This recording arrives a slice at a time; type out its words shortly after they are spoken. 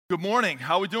Good morning.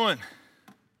 How are we doing?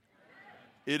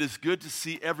 It is good to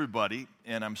see everybody,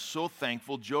 and I'm so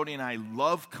thankful. Jody and I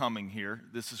love coming here.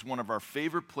 This is one of our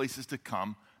favorite places to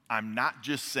come. I'm not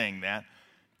just saying that.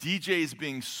 DJ is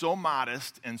being so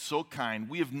modest and so kind.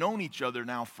 We have known each other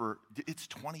now it's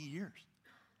 20 years.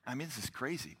 I mean, this is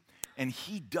crazy. And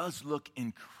he does look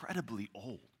incredibly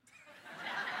old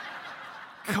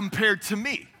compared to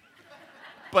me.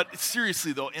 But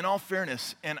seriously, though, in all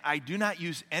fairness, and I do not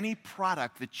use any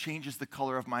product that changes the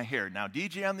color of my hair. Now,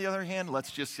 DJ, on the other hand,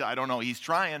 I don't know, he's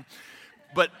trying.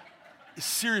 But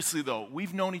seriously, though,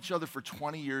 we've known each other for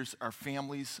 20 years, our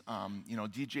families,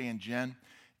 DJ and Jen,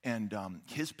 and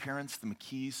his parents, the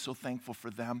McKees, so thankful for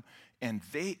them. And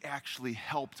they actually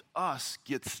helped us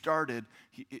get started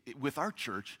with our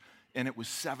church, and it was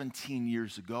 17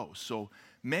 years ago. So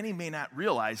many may not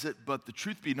realize it, but the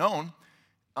truth be known,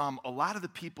 a lot of the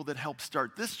people that helped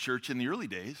start this church in the early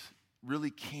days really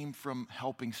came from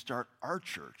helping start our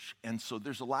church. And so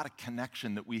there's a lot of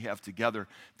connection that we have together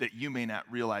that you may not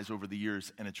realize over the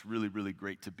years, and it's really, really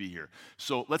great to be here.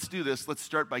 So let's do this. Let's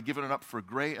start by giving it up for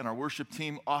Gray and our worship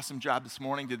team. Awesome job this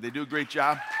morning. Did they do a great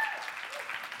job?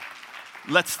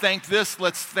 Let's thank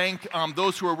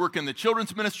those who are working the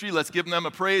children's ministry. Let's give them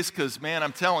a praise because, man,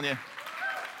 I'm telling you,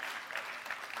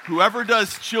 whoever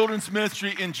does children's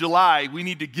ministry in July, we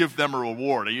need to give them a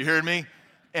reward. Are you hearing me?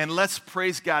 And let's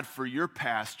praise God for your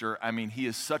pastor. I mean, he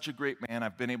is such a great man.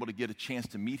 I've been able to get a chance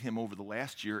to meet him over the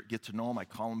last year, get to know him. I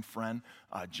call him friend.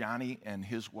 Johnny and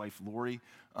his wife, Lori,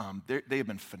 they have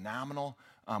been phenomenal.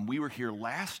 We were here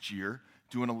last year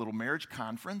doing a little marriage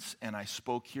conference, and I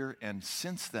spoke here, and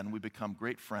since then, we've become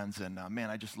great friends, and man,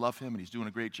 I just love him, and he's doing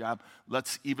a great job.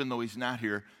 Let's, even though he's not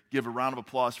here, give a round of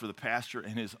applause for the pastor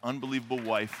and his unbelievable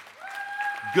wife.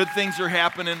 Good things are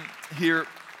happening here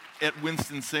at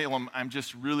Winston-Salem. I'm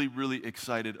just really, really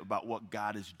excited about what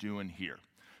God is doing here.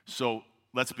 So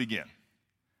let's begin.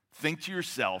 Think to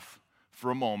yourself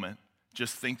for a moment,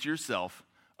 just think to yourself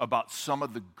about some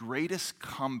of the greatest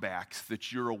comebacks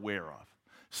that you're aware of.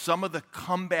 Some of the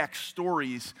comeback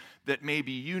stories that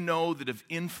maybe you know that have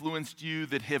influenced you,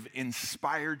 that have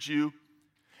inspired you.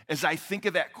 As I think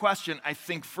of that question, I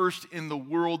think first in the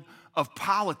world of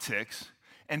politics,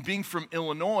 and being from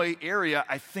Illinois area,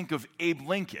 I think of Abe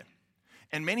Lincoln.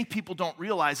 And many people don't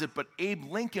realize it, but Abe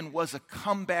Lincoln was a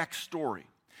comeback story.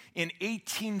 In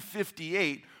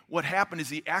 1858, what happened is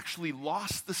he actually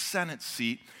lost the Senate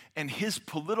seat, and his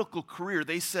political career,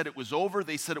 they said it was over,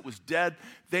 they said it was dead,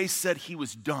 they said he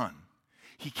was done.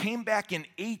 He came back in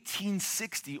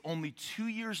 1860, only 2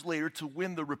 years later, to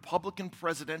win the Republican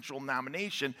presidential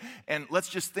nomination. And let's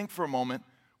just think for a moment,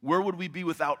 where would we be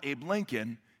without Abe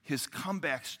Lincoln? His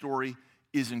comeback story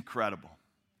is incredible.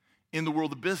 In the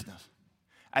world of business,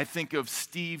 I think of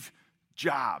Steve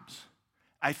Jobs.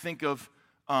 I think of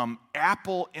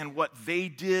Apple and what they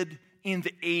did in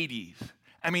the 80s.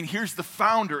 I mean, here's the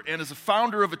founder, and as a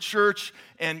founder of a church,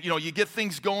 and you get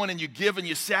things going and you give and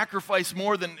you sacrifice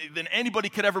more than anybody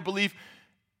could ever believe.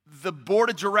 The board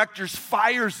of directors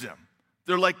fires him.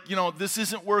 They're like, this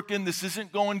isn't working, this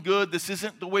isn't going good, this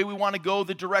isn't the way we want to go,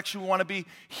 the direction we want to be.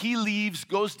 He leaves,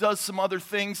 does some other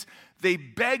things. They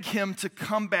beg him to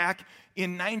come back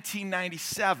in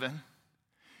 1997.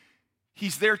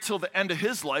 He's there till the end of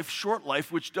his life, short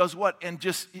life, which does what? And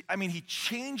he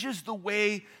changes the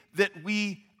way that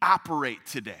we operate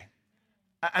today.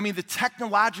 I mean, the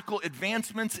technological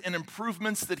advancements and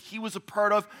improvements that he was a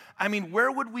part of,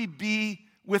 where would we be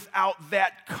without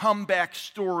that comeback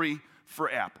story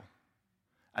for Apple?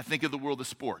 I think of the world of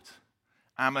sports.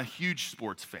 I'm a huge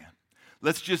sports fan.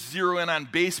 Let's just zero in on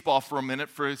baseball for a minute.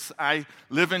 I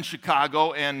live in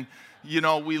Chicago, and,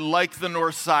 we like the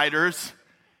Northsiders.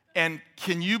 And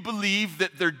can you believe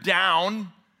that they're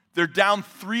down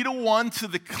 3-1 to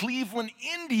the Cleveland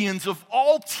Indians of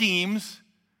all teams?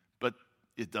 But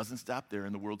it doesn't stop there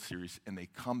in the World Series, and they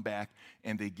come back,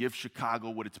 and they give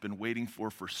Chicago what it's been waiting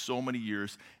for so many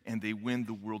years, and they win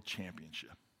the World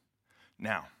Championship.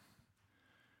 Now,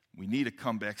 we need a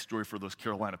comeback story for those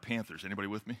Carolina Panthers. Anybody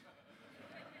with me?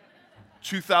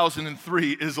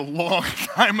 2003 is a long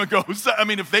time ago. So,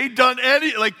 if they'd done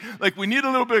any, we need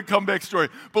a little bit of comeback story.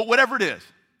 But whatever it is,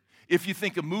 if you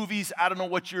think of movies, I don't know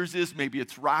what yours is. Maybe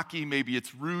it's Rocky, maybe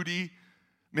it's Rudy,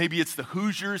 maybe it's the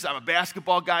Hoosiers. I'm a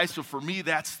basketball guy, so for me,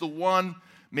 that's the one.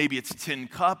 Maybe it's Tin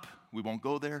Cup. We won't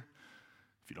go there.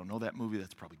 If you don't know that movie,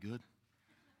 that's probably good.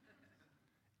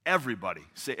 Everybody,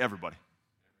 say everybody.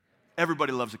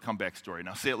 Everybody loves a comeback story.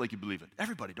 Now say it like you believe it.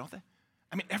 Everybody, don't they?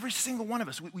 Every single one of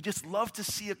us, we just love to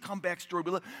see a comeback story.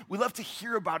 We love to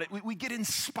hear about it. We get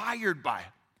inspired by it.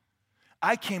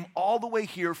 I came all the way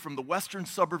here from the western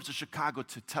suburbs of Chicago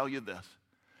to tell you this.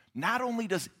 Not only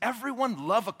does everyone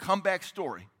love a comeback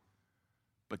story,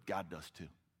 but God does too,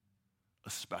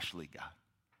 especially God.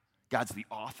 God's the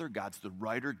author, God's the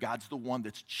writer, God's the one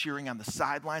that's cheering on the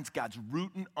sidelines, God's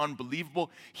rooting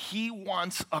unbelievable. He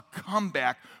wants a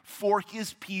comeback for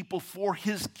his people, for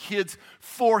his kids,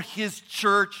 for his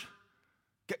church.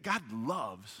 God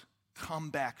loves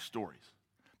comeback stories.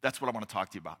 That's what I want to talk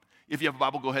to you about. If you have a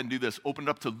Bible, go ahead and do this. Open it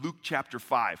up to Luke chapter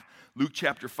 5. Luke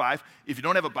chapter 5. If you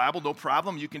don't have a Bible, no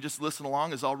problem. You can just listen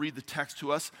along as I'll read the text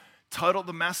to us. Title of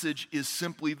the message is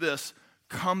simply this: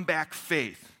 Comeback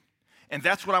Faith. And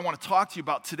that's what I want to talk to you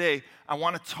about today. I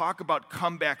want to talk about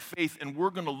comeback faith, and we're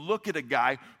going to look at a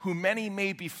guy who many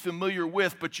may be familiar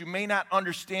with, but you may not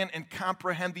understand and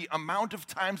comprehend the amount of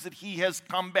times that he has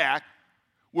come back.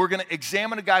 We're going to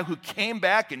examine a guy who came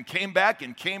back and came back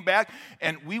and came back,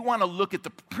 and we want to look at the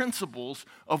principles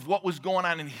of what was going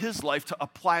on in his life to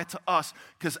apply it to us,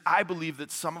 because I believe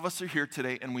that some of us are here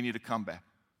today and we need to come back.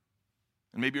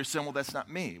 And maybe you're saying, well, that's not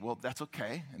me. Well, that's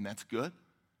okay, and that's good.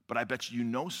 But I bet you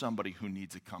know somebody who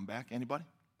needs a comeback. Anybody?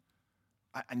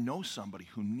 I know somebody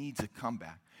who needs a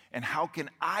comeback. And how can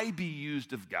I be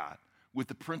used of God with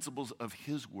the principles of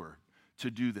his word to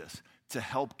do this, to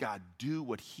help God do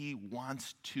what he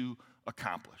wants to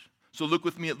accomplish? So look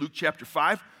with me at Luke chapter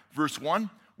 5, verse 1.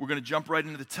 We're going to jump right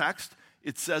into the text.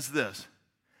 It says this: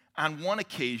 On one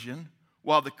occasion,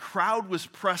 while the crowd was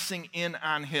pressing in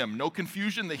on him. No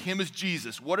confusion, the him is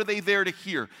Jesus. What are they there to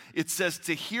hear? It says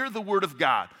to hear the word of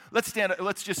God. Let's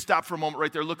just stop for a moment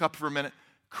right there. Look up for a minute.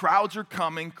 Crowds are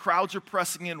coming. Crowds are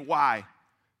pressing in. Why?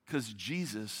 Because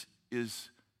Jesus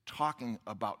is talking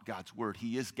about God's word.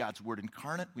 He is God's word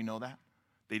incarnate. We know that.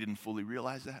 They didn't fully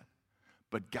realize that.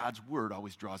 But God's word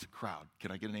always draws a crowd.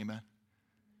 Can I get an amen?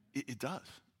 It does.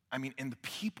 I mean, and the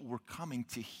people were coming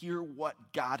to hear what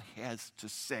God has to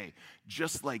say.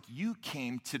 Just like you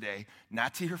came today,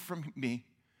 not to hear from me.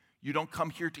 You don't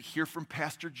come here to hear from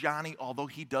Pastor Johnny, although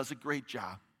he does a great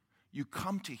job. You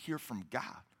come to hear from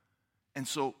God. And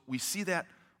so we see that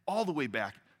all the way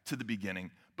back to the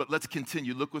beginning. But let's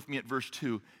continue. Look with me at verse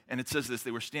 2. And it says this: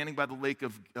 They were standing by the lake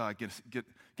of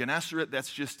Gennesaret.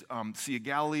 That's just Sea of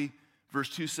Galilee. Verse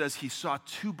 2 says, he saw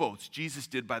two boats, Jesus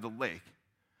did, by the lake.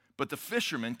 But the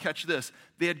fishermen, catch this,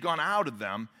 they had gone out of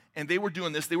them, and they were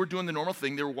doing this. They were doing the normal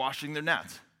thing. They were washing their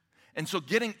nets. And so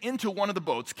getting into one of the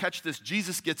boats, catch this,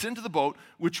 Jesus gets into the boat,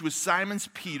 which was Simon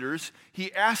Peter's.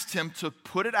 He asked him to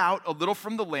put it out a little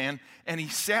from the land, and he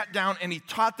sat down and he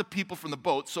taught the people from the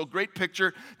boat. So great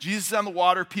picture. Jesus is on the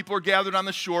water. People are gathered on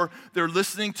the shore. They're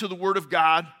listening to the word of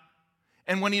God.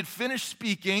 And when he had finished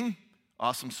speaking,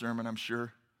 awesome sermon, I'm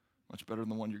sure. Much better than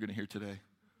the one you're going to hear today.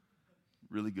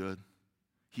 Really good.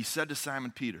 He said to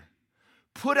Simon Peter,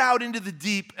 put out into the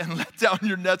deep and let down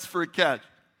your nets for a catch.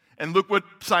 And look what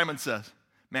Simon says.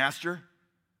 Master,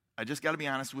 I just got to be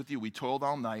honest with you. We toiled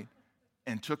all night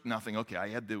and took nothing. Okay, I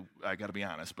got to be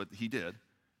honest, but he did.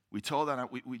 We toiled all night.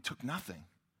 We took nothing.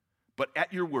 But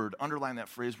at your word, underline that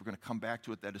phrase. We're going to come back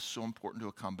to it. That is so important to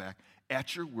a comeback.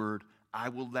 At your word, I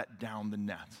will let down the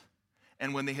nets.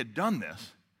 And when they had done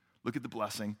this, look at the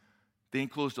blessing. They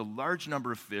enclosed a large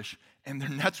number of fish, and their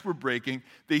nets were breaking.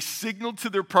 They signaled to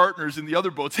their partners in the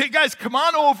other boats, hey guys, come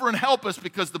on over and help us,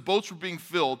 because the boats were being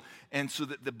filled, and so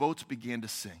that the boats began to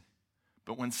sink.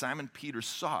 But when Simon Peter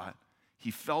saw it,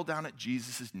 he fell down at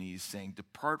Jesus' knees, saying,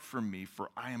 depart from me, for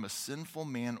I am a sinful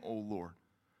man, O Lord.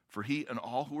 For he and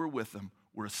all who were with him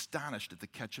were astonished at the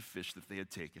catch of fish that they had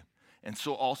taken. And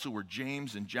so also were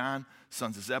James and John,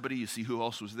 sons of Zebedee. You see who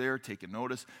else was there, taking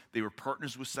notice. They were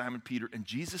partners with Simon Peter. And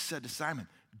Jesus said to Simon,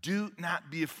 do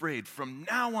not be afraid. From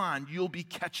now on, you'll be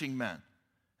catching men.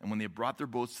 And when they had brought their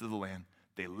boats to the land,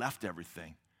 they left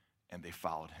everything and they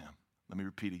followed him. Let me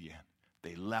repeat again.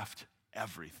 They left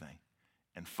everything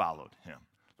and followed him.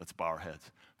 Let's bow our heads.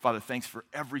 Father, thanks for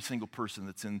every single person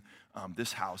that's in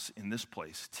this house, in this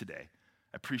place today.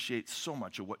 I appreciate so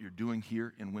much of what you're doing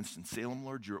here in Winston-Salem,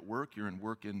 Lord. You're at work. You're in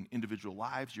work in individual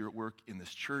lives. You're at work in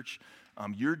this church.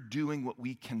 You're doing what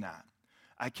we cannot.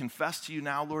 I confess to you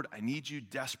now, Lord, I need you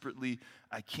desperately.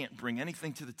 I can't bring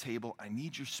anything to the table. I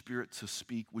need your Spirit to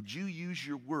speak. Would you use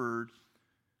your word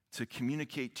to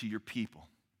communicate to your people?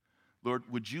 Lord,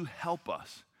 would you help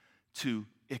us to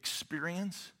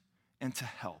experience and to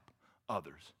help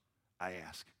others? I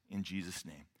ask in Jesus'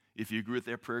 name. If you agree with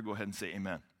that prayer, go ahead and say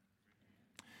amen.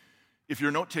 If you're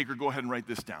a note taker, go ahead and write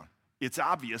this down. It's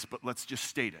obvious, but let's just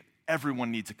state it. Everyone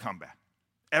needs a comeback.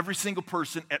 Every single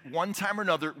person at one time or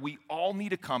another, we all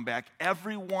need a comeback.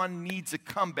 Everyone needs a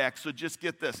comeback, so just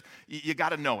get this. You got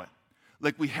to know it.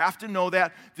 Like, we have to know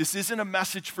that this isn't a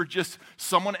message for just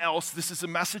someone else. This is a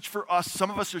message for us.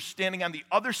 Some of us are standing on the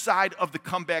other side of the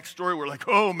comeback story. We're like,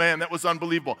 oh, man, that was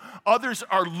unbelievable. Others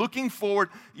are looking forward.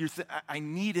 I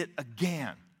need it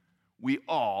again.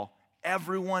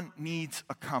 Everyone needs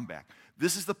a comeback.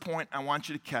 This is the point I want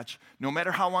you to catch. No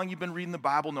matter how long you've been reading the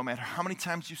Bible, no matter how many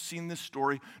times you've seen this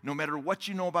story, no matter what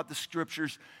you know about the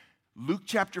Scriptures, Luke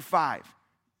chapter 5,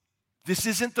 this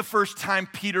isn't the first time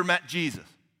Peter met Jesus.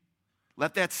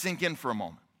 Let that sink in for a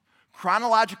moment.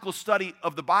 Chronological study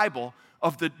of the Bible,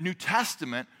 of the New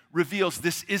Testament, reveals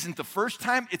this isn't the first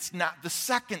time, it's not the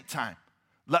second time.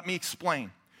 Let me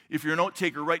explain. If you're a note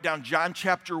taker, write down John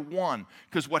chapter 1,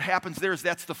 because what happens there is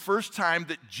that's the first time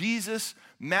that Jesus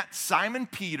met Simon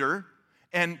Peter,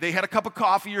 and they had a cup of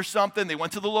coffee or something. They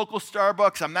went to the local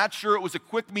Starbucks. I'm not sure. It was a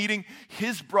quick meeting.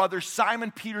 His brother,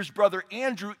 Simon Peter's brother,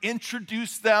 Andrew,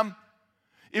 introduced them.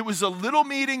 It was a little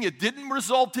meeting. It didn't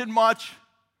result in much.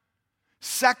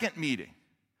 Second meeting,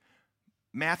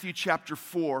 Matthew chapter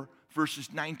 4,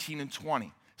 verses 19 and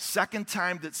 20. Second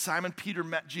time that Simon Peter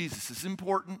met Jesus. This is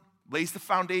important. Lays the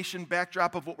foundation,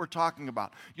 backdrop of what we're talking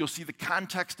about. You'll see the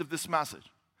context of this message.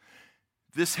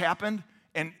 This happened,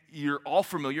 and you're all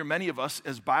familiar, many of us,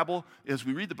 as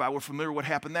we read the Bible, we're familiar with what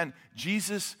happened then.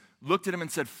 Jesus looked at him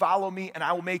and said, follow me, and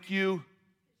I will make you,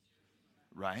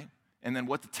 right? And then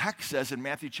what the text says in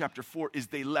Matthew chapter 4 is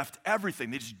they left everything.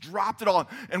 They just dropped it all.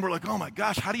 And we're like, oh my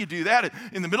gosh, how do you do that?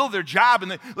 In the middle of their job,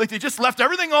 and they just left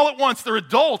everything all at once. They're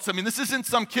adults. I mean, this isn't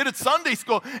some kid at Sunday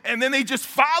school. And then they just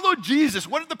followed Jesus.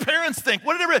 What did the parents think?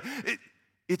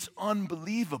 It's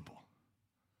unbelievable.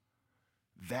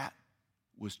 That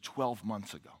was 12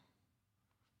 months ago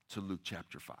to Luke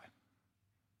chapter 5.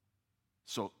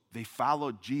 So they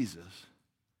followed Jesus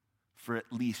for at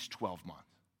least 12 months.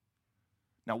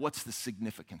 Now, what's the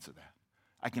significance of that?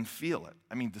 I can feel it.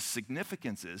 I mean, the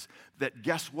significance is that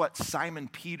guess what Simon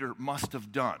Peter must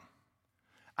have done?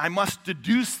 I must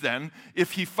deduce then,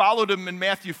 if he followed him in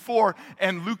Matthew 4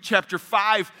 and Luke chapter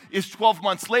 5 is 12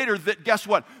 months later, that guess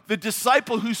what? The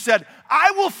disciple who said,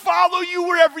 I will follow you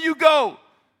wherever you go.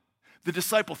 The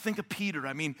disciple, think of Peter.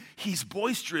 I mean, he's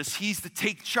boisterous. He's the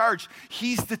take charge.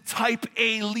 He's the type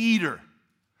A leader.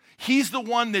 He's the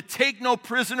one that take no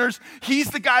prisoners. He's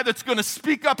the guy that's going to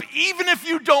speak up even if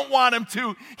you don't want him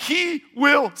to. He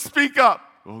will speak up.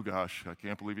 Oh gosh, I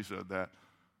can't believe he said that.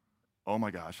 Oh my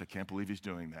gosh, I can't believe he's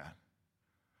doing that.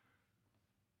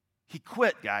 He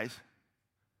quit, guys.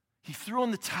 He threw in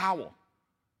the towel.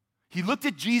 He looked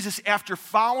at Jesus after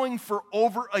following for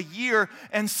over a year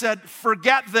and said,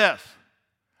 forget this.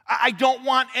 I don't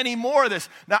want any more of this.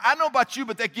 Now, I don't know about you,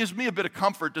 but that gives me a bit of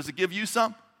comfort. Does it give you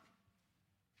some?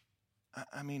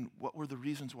 I mean, what were the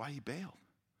reasons why he bailed?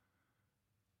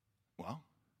 Well,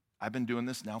 I've been doing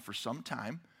this now for some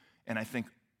time, and I think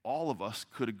all of us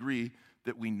could agree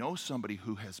that we know somebody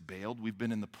who has bailed. We've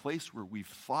been in the place where we've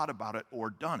thought about it or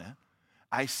done it.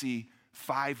 I see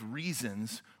 5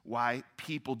 reasons why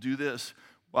people do this.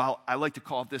 Well, I like to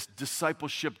call it this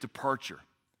discipleship departure.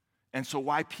 And so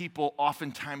why people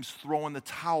oftentimes throw in the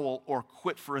towel or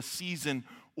quit for a season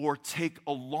or take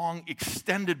a long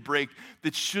extended break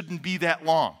that shouldn't be that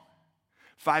long.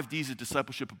 5 D's of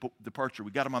discipleship departure.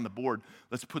 We got them on the board.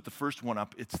 Let's put the first one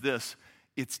up. It's this.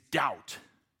 It's doubt.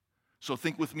 So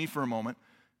think with me for a moment.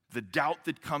 The doubt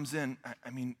that comes in, I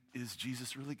mean, is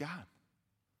Jesus really God?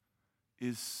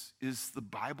 Is the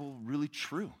Bible really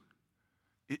true?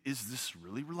 Is this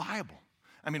really reliable?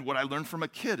 I mean, what I learned from a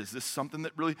kid, is this something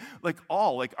that really, like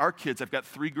our kids, I've got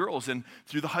 3 girls, and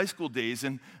through the high school days,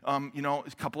 and, a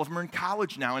couple of them are in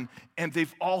college now, and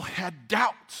they've all had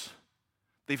doubts.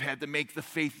 They've had to make the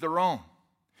faith their own.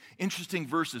 Interesting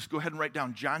verses. Go ahead and write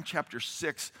down John chapter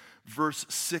 6, verse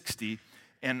 60,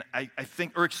 and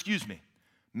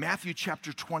Matthew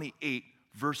chapter 28,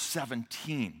 verse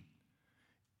 17.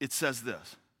 It says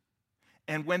this,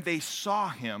 and when they saw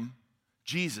him,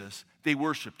 Jesus, they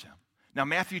worshiped him. Now,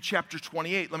 Matthew chapter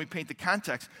 28, let me paint the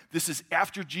context. This is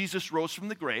after Jesus rose from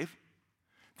the grave.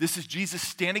 This is Jesus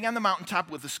standing on the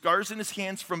mountaintop with the scars in his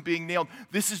hands from being nailed.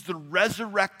 This is the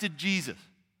resurrected Jesus.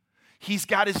 He's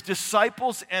got his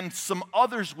disciples and some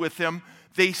others with him.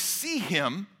 They see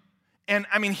him, and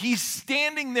I mean, he's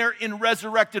standing there in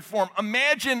resurrected form.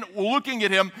 Imagine looking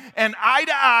at him and eye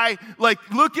to eye, like,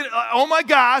 look at, oh my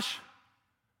gosh.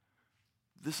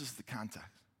 This is the context.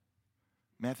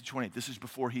 Matthew 28, this is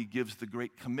before he gives the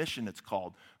Great Commission, it's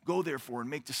called. Go therefore and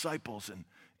make disciples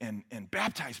and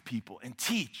baptize people and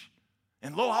teach.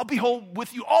 And lo, I'll be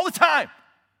with you all the time.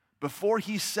 Before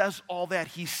he says all that,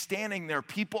 he's standing there.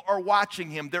 People are watching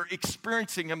him. They're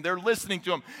experiencing him. They're listening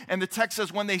to him. And the text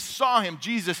says when they saw him,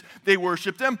 Jesus, they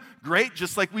worshiped him. Great,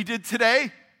 just like we did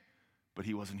today. But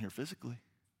he wasn't here physically.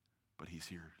 But he's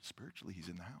here spiritually. He's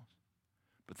in the house.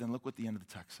 But then look what the end of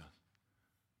the text says.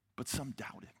 But some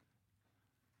doubted.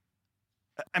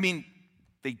 I mean,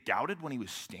 they doubted when he was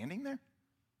standing there?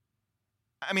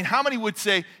 I mean, how many would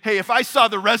say, hey, if I saw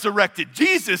the resurrected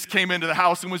Jesus came into the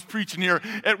house and was preaching here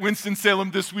at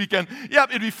Winston-Salem this weekend, yeah,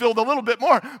 it'd be filled a little bit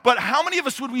more. But how many of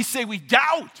us would we say we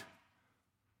doubt?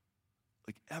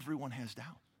 Like, everyone has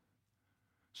doubt.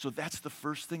 So that's the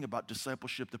first thing about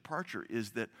discipleship departure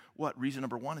is that, what? Reason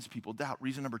number one is people doubt.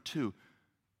 Reason number two,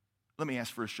 let me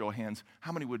ask for a show of hands.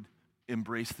 How many would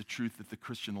embrace the truth that the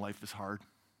Christian life is hard?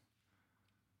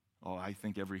 Oh, I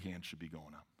think every hand should be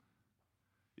going up.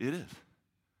 It is.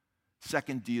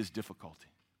 Second D is difficulty.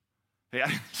 Hey, I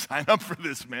didn't sign up for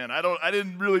this, man. I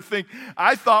didn't really think.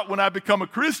 I thought when I become a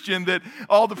Christian that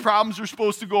all the problems were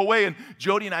supposed to go away. And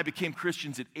Jody and I became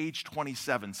Christians at age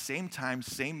 27. Same time,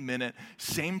 same minute,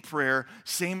 same prayer,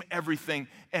 same everything.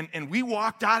 And we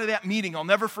walked out of that meeting. I'll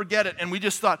never forget it. And we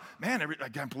just thought, man, I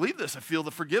can't believe this. I feel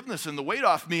the forgiveness and the weight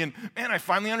off me. And man, I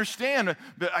finally understand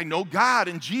that I know God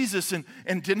and Jesus and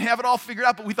didn't have it all figured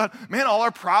out. But we thought, man, all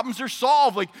our problems are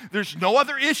solved. Like, there's no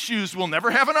other issues. We'll never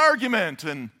have an argument.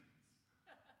 And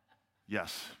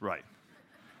yes, right.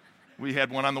 We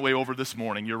had one on the way over this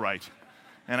morning. You're right.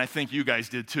 And I think you guys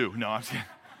did too. No, I'm saying.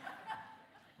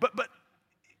 But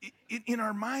in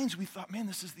our minds, we thought, man,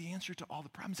 this is the answer to all the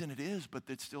problems. And it is, but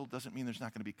it still doesn't mean there's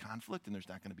not going to be conflict and there's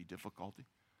not going to be difficulty.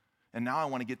 And now I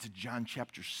want to get to John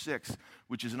chapter 6,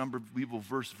 which is an unbelievable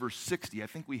verse 60. I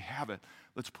think we have it.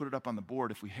 Let's put it up on the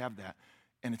board if we have that.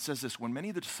 And it says this, when many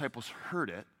of the disciples heard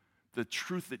it, the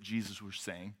truth that Jesus was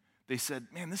saying, they said,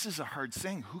 man, this is a hard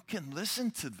saying. Who can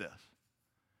listen to this?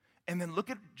 And then look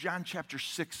at John chapter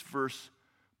 6,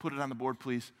 put it on the board,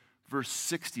 please, verse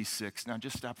 66. Now,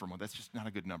 just stop for a moment. That's just not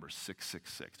a good number,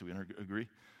 666. Do we agree?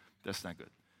 That's not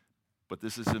good. But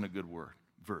this isn't a good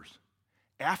verse.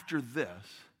 After this,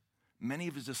 many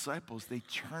of his disciples, they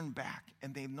turned back,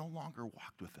 and they no longer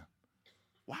walked with him.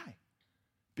 Why?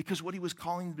 Because what he was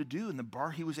calling them to do and the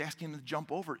bar he was asking them to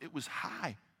jump over, it was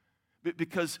high.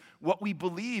 Because what we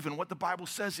believe and what the Bible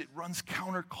says, it runs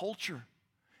counterculture.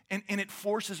 And it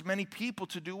forces many people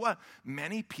to do what?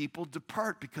 Many people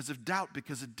depart because of doubt,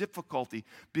 because of difficulty,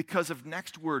 because of,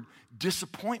 next word,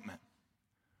 disappointment.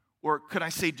 Or could I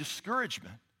say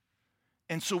discouragement?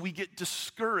 And so we get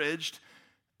discouraged.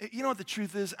 You know what the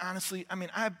truth is, honestly? I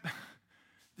mean,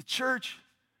 the church,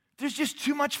 there's just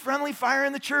too much friendly fire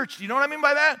in the church. Do you know what I mean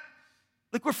by that?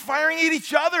 Like, we're firing at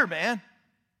each other, man.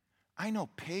 I know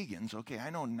pagans, okay, I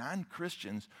know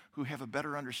non-Christians who have a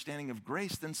better understanding of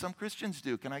grace than some Christians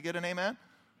do. Can I get an amen?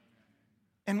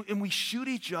 And we shoot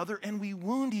each other and we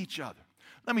wound each other.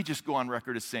 Let me just go on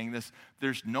record as saying this.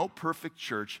 There's no perfect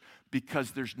church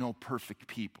because there's no perfect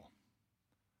people.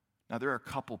 Now, there are a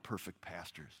couple perfect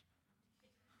pastors.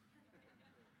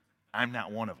 I'm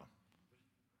not one of them.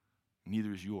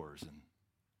 Neither is yours. And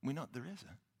we know there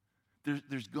isn't.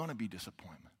 There's going to be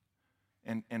disappointment.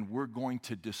 And we're going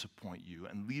to disappoint you,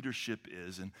 and leadership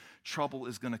is, and trouble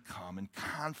is going to come, and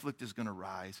conflict is going to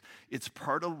rise. It's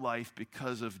part of life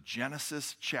because of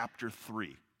Genesis chapter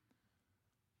 3,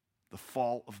 the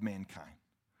fall of mankind.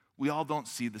 We all don't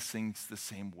see the things the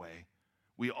same way.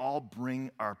 We all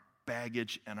bring our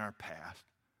baggage and our past.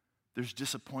 There's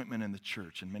disappointment in the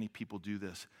church, and many people do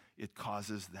this. It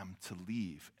causes them to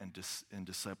leave and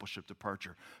discipleship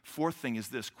departure. Fourth thing is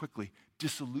this, quickly,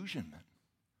 disillusionment.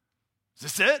 Is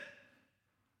this it?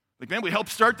 Like, man, we helped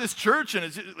start this church,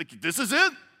 and this is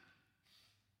it?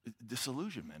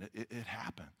 Disillusionment, it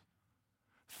happened.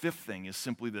 Fifth thing is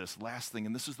simply this, last thing,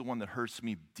 and this is the one that hurts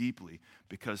me deeply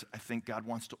because I think God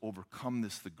wants to overcome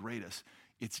this the greatest.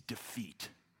 It's defeat.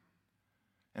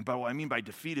 And by what I mean by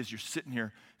defeat is you're sitting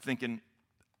here thinking,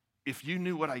 if you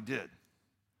knew what I did,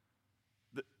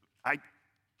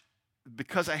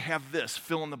 because I have this,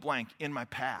 fill in the blank, in my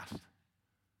past,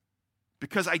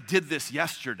 because I did this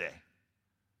yesterday,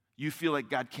 you feel like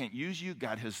God can't use you,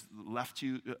 God has left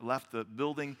the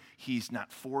building, he's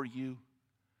not for you.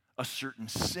 A certain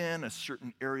sin, a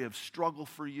certain area of struggle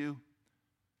for you,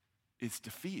 it's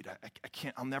defeat. I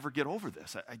can't, I'll never get over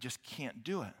this. I just can't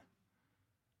do it.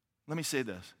 Let me say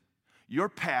this. Your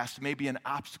past may be an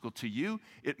obstacle to you,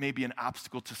 it may be an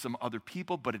obstacle to some other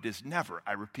people, but it is never,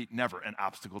 I repeat, never an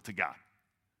obstacle to God.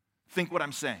 Think what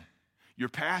I'm saying. Your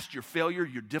past, your failure,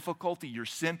 your difficulty, your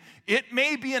sin, it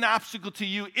may be an obstacle to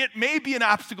you. It may be an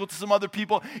obstacle to some other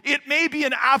people. It may be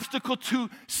an obstacle to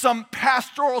some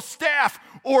pastoral staff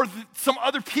or some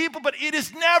other people, but it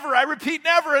is never, I repeat,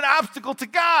 never an obstacle to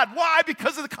God. Why?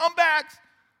 Because of the comebacks.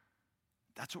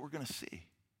 That's what we're going to see.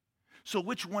 So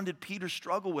which one did Peter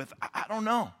struggle with? I don't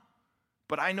know.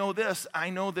 But I know this, I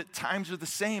know that times are the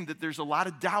same, that there's a lot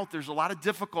of doubt, there's a lot of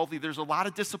difficulty, there's a lot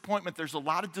of disappointment, there's a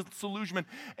lot of disillusionment,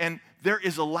 and there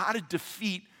is a lot of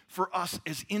defeat for us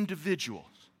as individuals.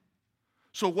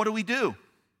 So what do we do?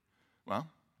 Well,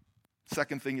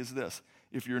 second thing is this.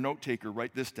 If you're a note taker,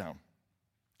 write this down.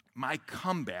 My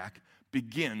comeback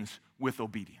begins with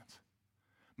obedience.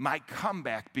 My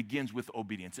comeback begins with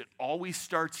obedience. It always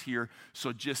starts here,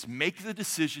 so just make the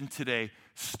decision today,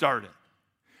 start it.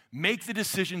 Make the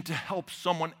decision to help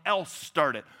someone else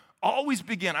start it. Always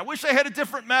begin. I wish I had a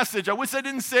different message. I wish I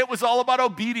didn't say it was all about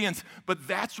obedience, but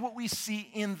that's what we see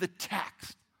in the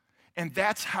text. And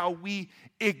that's how we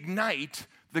ignite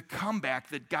the comeback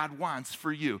that God wants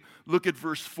for you. Look at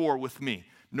verse 4 with me.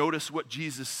 Notice what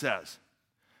Jesus says.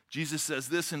 Jesus says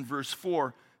this in verse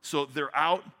 4. So they're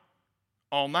out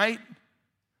all night.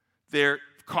 They're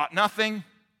caught nothing.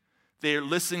 They're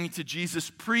listening to Jesus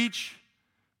preach.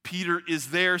 Peter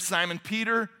is there, Simon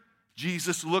Peter.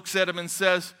 Jesus looks at him and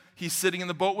says, he's sitting in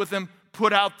the boat with him,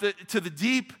 put out to the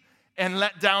deep and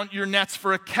let down your nets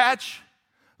for a catch.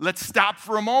 Let's stop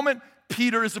for a moment.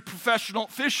 Peter is a professional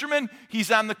fisherman. He's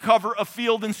on the cover of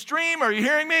Field and Stream. Are you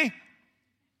hearing me?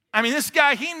 I mean, this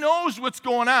guy, he knows what's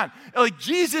going on. Like,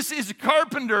 Jesus is a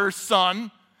carpenter's son.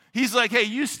 He's like, hey,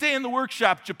 you stay in the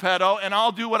workshop, Geppetto, and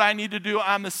I'll do what I need to do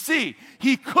on the sea.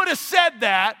 He could have said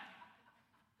that.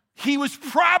 He was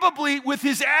probably, with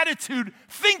his attitude,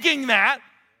 thinking that,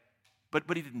 but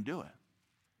he didn't do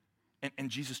it. And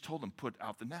Jesus told him, put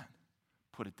out the net,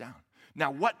 put it down.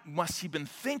 Now, what must he have been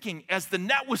thinking as the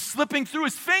net was slipping through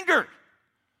his finger?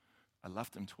 I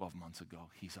left him 12 months ago.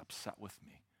 He's upset with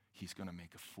me. He's going to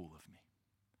make a fool of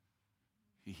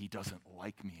me. He doesn't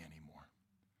like me anymore.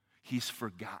 He's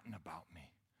forgotten about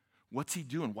me. What's he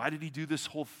doing? Why did he do this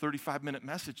whole 35-minute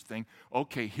message thing?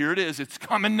 Okay, here it is. It's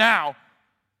coming now.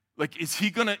 Like, is he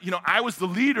going to, I was the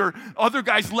leader. Other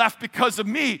guys left because of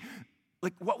me.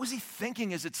 Like, what was he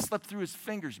thinking as it slipped through his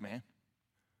fingers, man?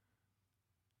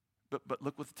 But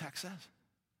look what the text says.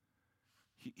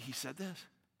 He said this.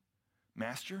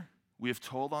 Master, we have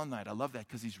toiled all night. I love that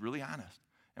because he's really honest.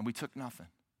 And we took nothing.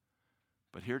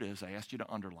 But here it is. I asked you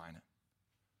to underline it.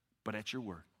 But at your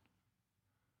word.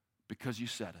 Because you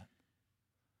said it.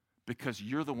 Because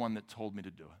you're the one that told me to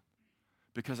do it.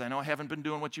 Because I know I haven't been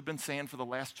doing what you've been saying for the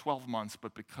last 12 months,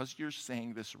 but because you're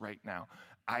saying this right now,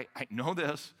 I know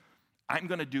this. I'm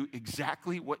going to do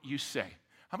exactly what you say.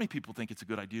 How many people think it's a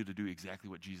good idea to do exactly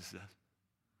what Jesus says?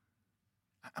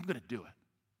 I'm going to do it.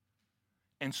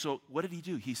 And so what did he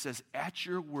do? He says, at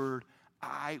your word,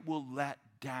 I will let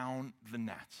down the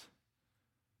nets.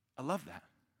 I love that.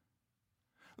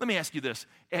 Let me ask you this.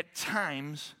 At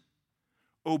times,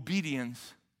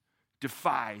 obedience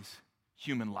defies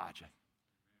human logic.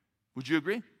 Would you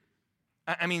agree?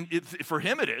 I mean, for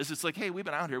him it is. It's like, hey, we've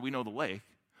been out here. We know the lake.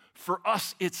 For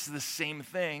us, it's the same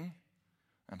thing.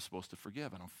 I'm supposed to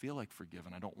forgive. I don't feel like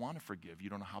forgiving. I don't want to forgive. You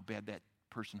don't know how bad that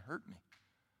person hurt me.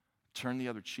 Turn the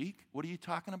other cheek? What are you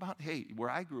talking about? Hey, where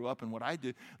I grew up and what I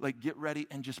did, like, get ready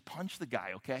and just punch the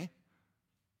guy, okay?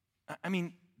 I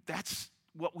mean, that's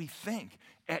what we think.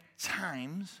 At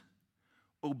times,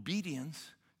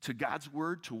 obedience to God's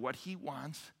word, to what he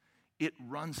wants, it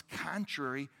runs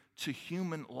contrary to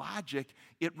human logic.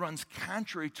 It runs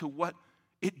contrary to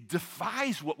it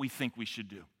defies what we think we should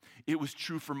do. It was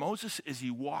true for Moses as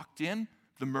he walked in,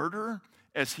 the murderer,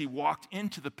 as he walked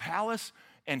into the palace,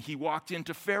 and he walked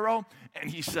into Pharaoh,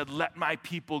 and he said, let my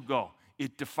people go.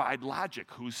 It defied logic.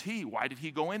 Who's he? Why did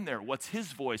he go in there? What's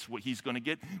his voice? What he's going to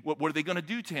get? What are they going to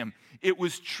do to him? It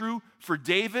was true for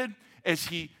David as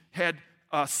he had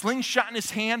a slingshot in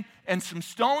his hand and some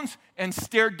stones and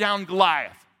stared down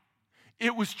Goliath.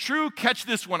 It was true, catch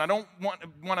this one, I don't want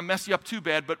to mess you up too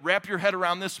bad, but wrap your head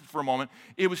around this for a moment.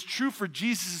 It was true for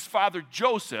Jesus' father,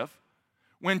 Joseph.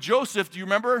 When Joseph, do you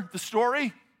remember the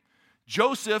story?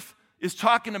 Joseph is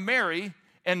talking to Mary,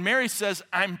 and Mary says,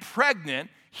 I'm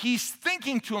pregnant. He's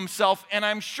thinking to himself, and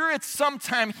I'm sure it's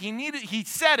sometime he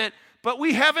said it, but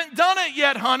we haven't done it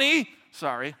yet, honey.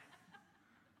 Sorry.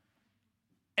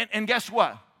 And guess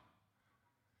what?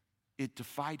 It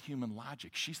defied human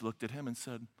logic. She's looked at him and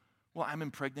said, well, I'm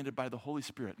impregnated by the Holy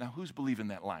Spirit. Now, who's believing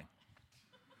that line?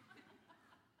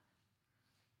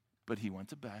 But he went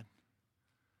to bed,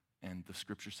 And the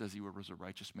scripture says he was a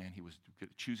righteous man. He was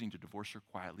choosing to divorce her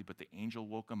quietly, but the angel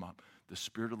woke him up. The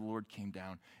Spirit of the Lord came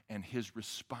down, and his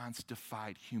response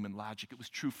defied human logic. It was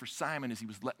true for Simon as he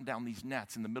was letting down these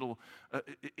nets in the middle,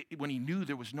 when he knew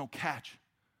there was no catch.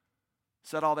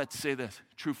 Said all that to say this,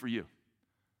 true for you.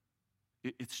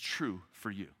 It's true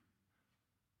for you.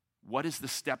 What is the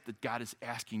step that God is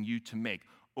asking you to make?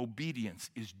 Obedience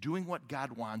is doing what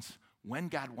God wants, when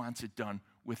God wants it done,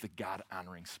 with a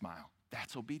God-honoring smile.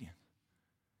 That's obedience.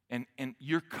 And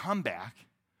your comeback,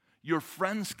 your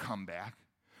friends come back,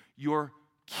 your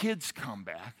kids come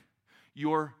back,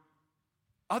 your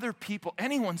other people,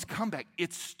 anyone's comeback,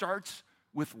 it starts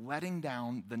with letting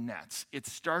down the nets. It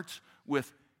starts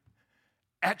with,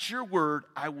 at your word,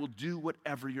 I will do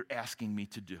whatever you're asking me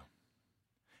to do.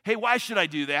 Hey, why should I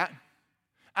do that?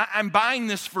 I'm buying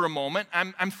this for a moment.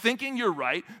 I'm thinking you're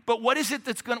right, but what is it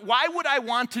why would I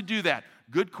want to do that?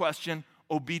 Good question.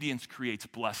 Obedience creates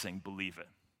blessing, believe it.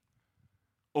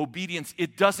 Obedience,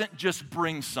 it doesn't just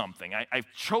bring something.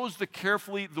 I've chose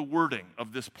carefully the wording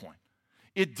of this point.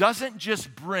 It doesn't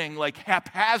just bring like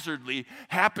haphazardly,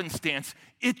 happenstance,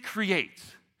 it creates.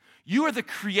 You are the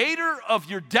creator of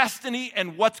your destiny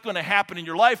and what's going to happen in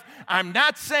your life. I'm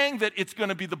not saying that it's going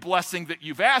to be the blessing that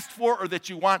you've asked for or that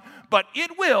you want, but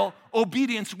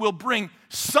obedience will bring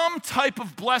some type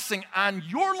of blessing on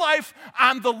your life,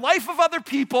 on the life of other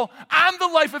people, on the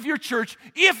life of your church,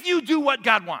 if you do what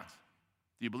God wants.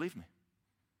 Do you believe me?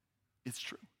 It's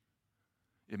true.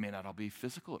 It may not all be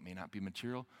physical. It may not be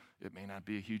material. It may not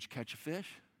be a huge catch of fish.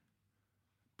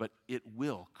 But it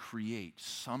will create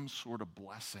some sort of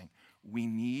blessing. We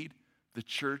need the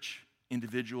church,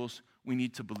 individuals, we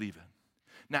need to believe it.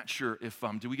 Not sure if,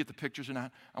 do we get the pictures or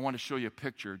not? I want to show you a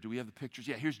picture. Do we have the pictures?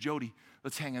 Yeah, here's Jody.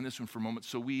 Let's hang on this one for a moment.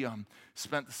 So we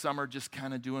spent the summer just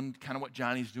kind of doing what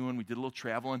Johnny's doing. We did a little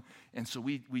traveling. And so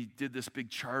we did this big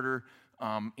charter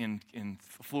in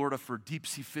Florida for deep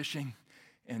sea fishing.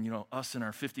 And, us and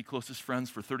our 50 closest friends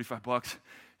for $35.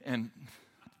 And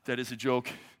that is a joke.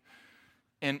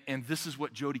 And this is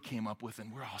what Jody came up with,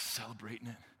 and we're all celebrating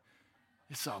it.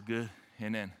 It's all good.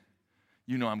 And then,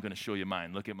 I'm going to show you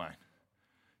mine. Look at mine.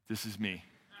 This is me.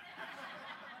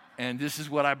 And this is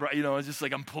what I brought. It's just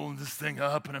like I'm pulling this thing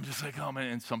up, and I'm just like, oh,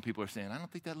 man. And some people are saying, I don't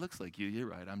think that looks like you. You're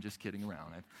right. I'm just kidding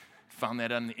around. I found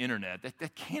that on the internet.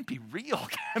 That can't be real.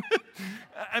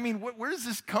 I mean, where does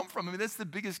this come from? I mean, that's the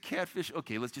biggest catfish.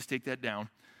 Okay, let's just take that down.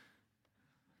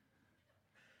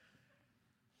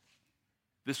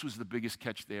 This was the biggest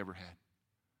catch they ever had.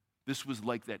 This was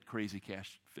like that crazy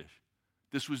catfish.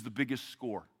 This was the biggest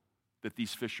score that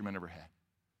these fishermen ever had.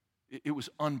 It was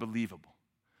unbelievable.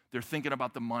 They're thinking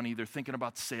about the money. They're thinking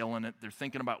about sailing it. They're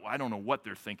thinking about, I don't know what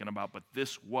they're thinking about, but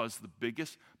this was the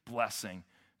biggest blessing,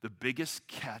 the biggest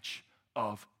catch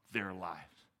of their lives.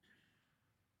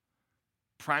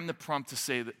 Prime the pump to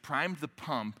say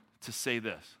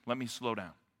this. Let me slow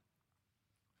down.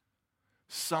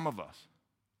 Some of us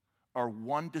are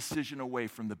one decision away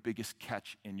from the biggest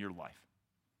catch in your life.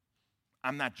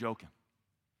 I'm not joking.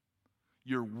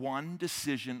 You're one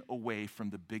decision away from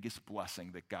the biggest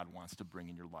blessing that God wants to bring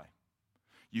in your life.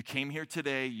 You came here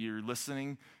today, you're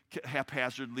listening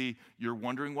haphazardly, you're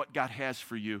wondering what God has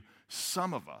for you.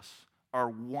 Some of us are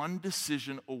one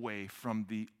decision away from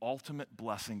the ultimate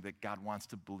blessing that God wants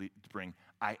to bring.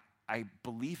 I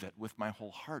believe it with my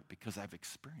whole heart because I've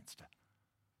experienced it.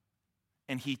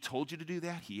 And he told you to do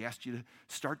that. He asked you to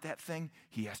start that thing.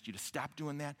 He asked you to stop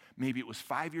doing that. Maybe it was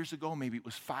 5 years ago. Maybe it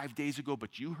was 5 days ago.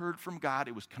 But you heard from God.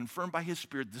 It was confirmed by his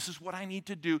Spirit. This is what I need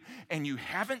to do. And you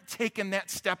haven't taken that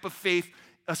step of faith,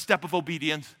 a step of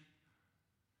obedience.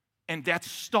 And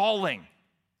that's stalling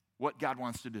what God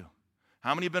wants to do.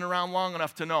 How many have been around long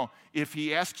enough to know if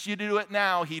he asks you to do it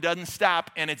now, he doesn't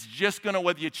stop, and it's just going to,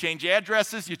 whether you change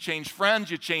addresses, you change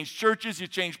friends, you change churches, you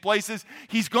change places,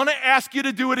 he's going to ask you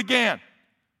to do it again.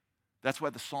 That's why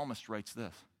the psalmist writes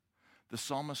this. The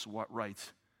psalmist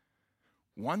writes,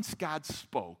 once God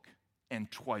spoke and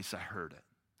twice I heard it.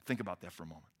 Think about that for a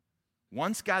moment.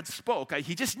 Once God spoke,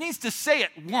 he just needs to say it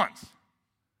once.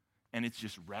 And it's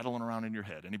just rattling around in your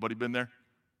head. Anybody been there?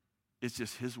 It's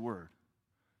just his word.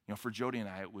 For Jody and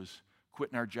I, it was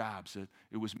quitting our jobs.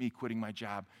 It was me quitting my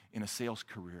job in a sales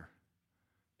career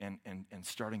and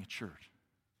starting a church.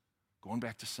 Going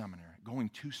back to seminary, going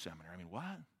to seminary. I mean,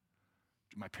 what?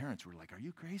 My parents were like, are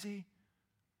you crazy?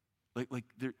 I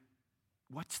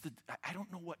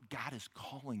don't know what God is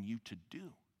calling you to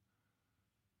do.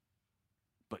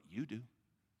 But you do.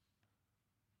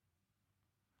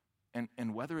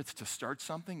 And whether it's to start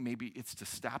something, maybe it's to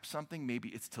stop something, maybe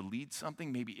it's to lead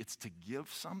something, maybe it's to give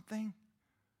something.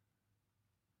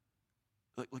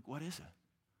 Like what is it?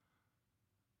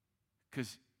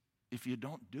 Because if you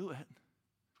don't do it,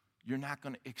 you're not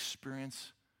going to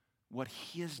experience what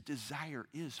his desire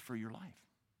is for your life.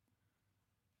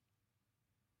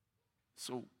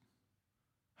 So,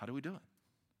 how do we do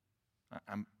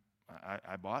it?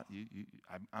 I bought,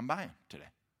 I'm buying today.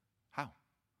 How?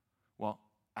 Well,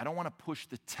 I don't want to push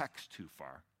the text too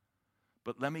far,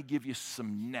 but let me give you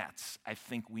some nets I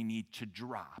think we need to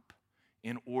drop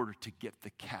in order to get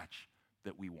the catch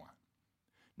that we want.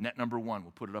 Net number one,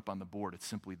 we'll put it up on the board. It's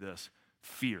simply this: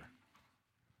 fear.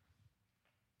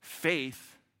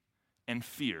 Faith and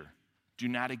fear do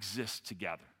not exist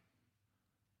together.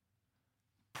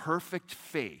 Perfect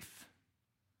faith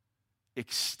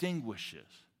extinguishes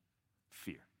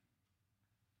fear.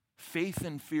 Faith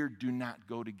and fear do not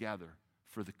go together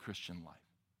for the Christian life.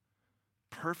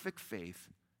 Perfect faith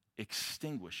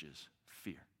extinguishes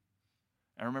fear.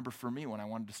 I remember for me when I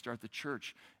wanted to start the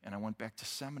church and I went back to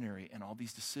seminary and all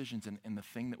these decisions, and the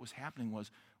thing that was happening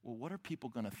was, well, what are people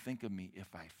going to think of me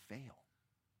if I fail?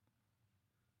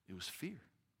 It was fear.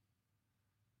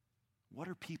 What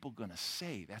are people going to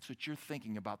say? That's what you're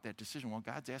thinking about that decision. Well,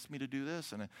 God's asked me to do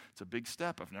this, and it's a big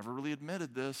step. I've never really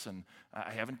admitted this, and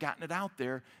I haven't gotten it out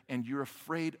there. And you're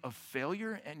afraid of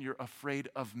failure, and you're afraid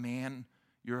of man.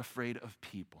 You're afraid of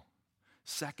people.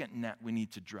 Second net we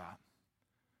need to drop.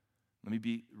 Let me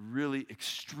be really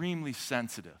extremely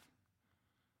sensitive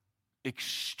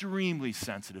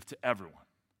to everyone.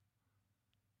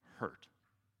 Hurt.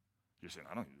 You're saying,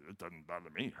 it doesn't bother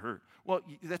me, hurt. Well,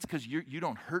 that's because you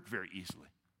don't hurt very easily.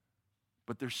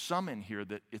 But there's some in here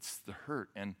that it's the hurt.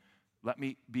 And let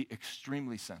me be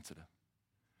extremely sensitive.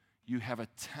 You have a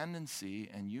tendency,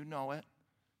 and you know it,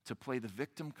 to play the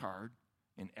victim card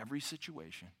in every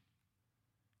situation.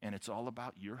 And it's all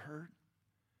about your hurt.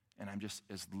 And I'm just,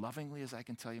 as lovingly as I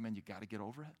can tell you, man, you got to get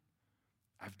over it.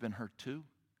 I've been hurt too.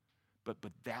 But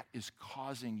that is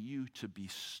causing you to be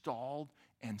stalled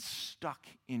and stuck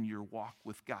in your walk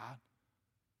with God.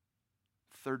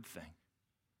 Third thing,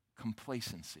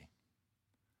 complacency.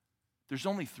 There's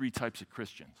only 3 types of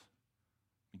Christians.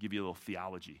 I'll give you a little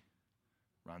theology,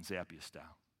 Ron Zappia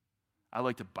style. I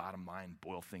like to bottom line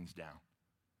boil things down.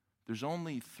 There's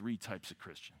only 3 types of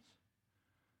Christians.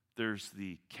 There's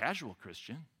the casual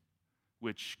Christian,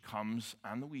 which comes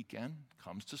on the weekend,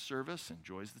 comes to service,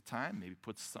 enjoys the time, maybe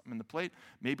puts something in the plate.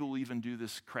 Maybe we'll even do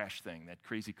this crash thing, that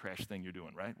crazy crash thing you're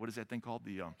doing, right? What is that thing called?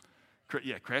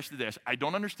 Crash the Dash. I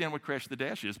don't understand what Crash the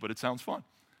Dash is, but it sounds fun.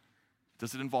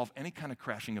 Does it involve any kind of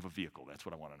crashing of a vehicle? That's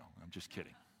what I want to know. I'm just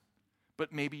kidding.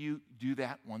 But maybe you do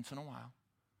that once in a while,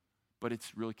 but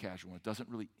it's really casual. It doesn't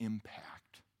really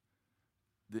impact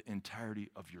the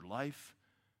entirety of your life,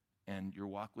 and your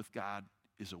walk with God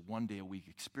is a one-day-a-week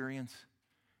experience,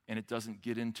 and it doesn't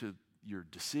get into your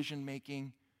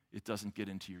decision-making. It doesn't get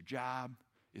into your job.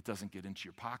 It doesn't get into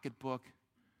your pocketbook.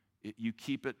 You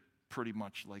keep it pretty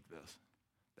much like this.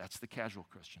 That's the casual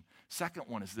Christian. Second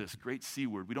one is this, great C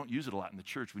word. We don't use it a lot in the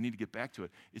church. We need to get back to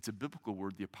it. It's a biblical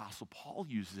word. The Apostle Paul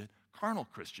uses it. Carnal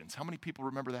Christians. How many people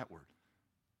remember that word?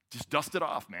 Just dust it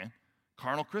off, man.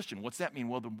 Carnal Christian. What's that mean?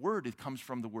 Well, the word, it comes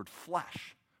from the word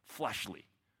flesh, fleshly.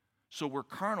 So we're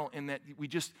carnal in that we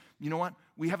just, you know what?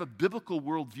 We have a biblical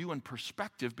worldview and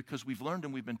perspective because we've learned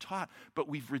and we've been taught, but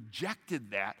we've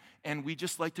rejected that, and we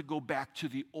just like to go back to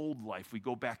the old life. We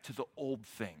go back to the old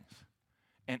things,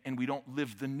 and we don't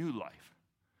live the new life.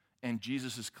 And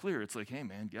Jesus is clear. It's like, hey,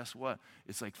 man, guess what?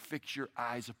 It's like fix your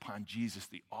eyes upon Jesus,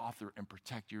 the author and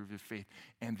protector of your faith,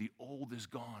 and the old is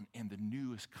gone and the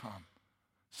new has come.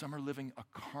 Some are living a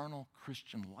carnal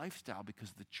Christian lifestyle because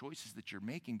of the choices that you're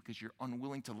making, because you're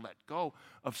unwilling to let go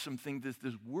of something that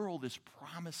this world is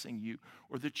promising you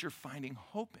or that you're finding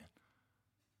hope in.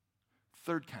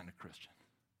 Third kind of Christian,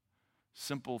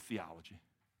 simple theology,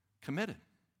 committed.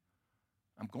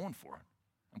 I'm going for it.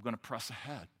 I'm going to press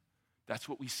ahead. That's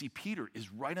what we see Peter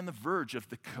is right on the verge of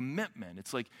the commitment.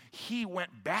 It's like he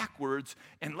went backwards,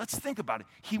 and let's think about it.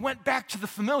 He went back to the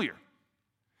familiar.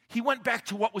 He went back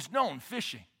to what was known,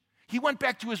 fishing. He went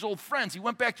back to his old friends. He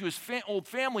went back to his old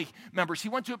family members. He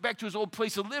went back to his old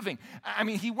place of living. I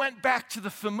mean, he went back to the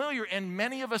familiar, and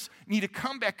many of us need to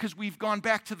come back because we've gone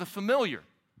back to the familiar.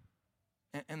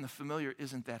 And the familiar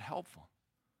isn't that helpful.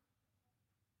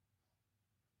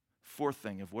 Fourth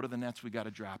thing of what are the nets we got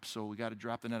to drop? So we got to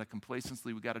drop the net of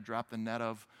complacency. We got to drop the net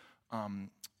of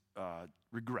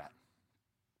regret.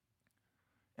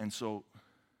 And so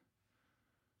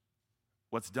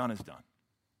what's done is done.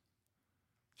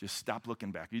 Just stop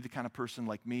looking back. Are you the kind of person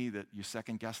like me that you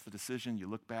second guess the decision, you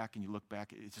look back and you look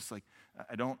back? It's just like,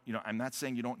 I'm not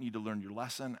saying you don't need to learn your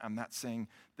lesson. I'm not saying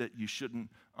that you shouldn't,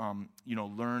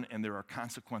 learn and there are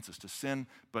consequences to sin,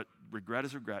 but regret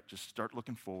is regret. Just start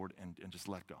looking forward and just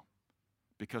let go.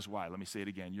 Because why? Let me say it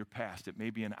again. Your past, it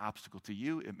may be an obstacle to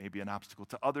you. It may be an obstacle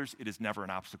to others. It is never an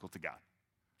obstacle to God.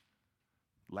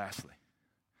 Lastly,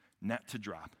 net to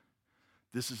drop.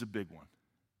 This is a big one.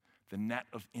 The net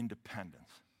of independence.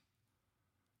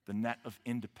 The net of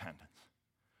independence.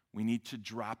 We need to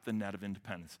drop the net of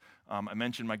independence. I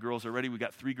mentioned my girls already. We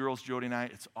got 3 girls, Jody and I.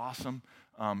 It's awesome.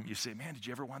 You say, man, did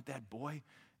you ever want that boy?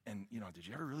 And, did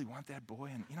you ever really want that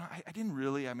boy? And, I didn't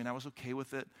really. I mean, I was okay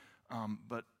with it.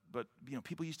 But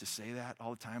people used to say that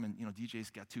all the time. And, DJ's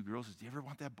got 2 girls. Do you ever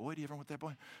want that boy? Do you ever want that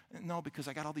boy? And no, because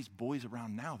I got all these boys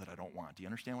around now that I don't want. Do you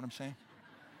understand what I'm saying?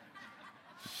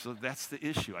 So that's the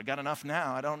issue. I got enough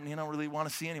now. I don't, really want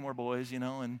to see any more boys,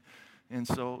 And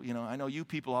so, I know you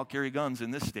people all carry guns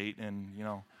in this state, and,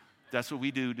 that's what we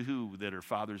do too that are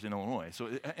fathers in Illinois. So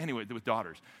anyway, with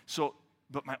daughters. So,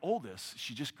 but my oldest,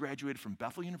 she just graduated from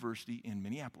Bethel University in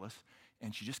Minneapolis,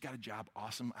 and she just got a job,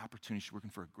 awesome opportunity. She's working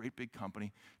for a great big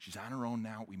company. She's on her own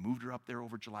now. We moved her up there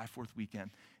over July 4th weekend,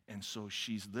 and so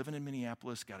she's living in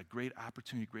Minneapolis, got a great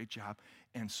opportunity, great job.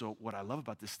 And so what I love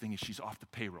about this thing is she's off the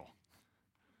payroll.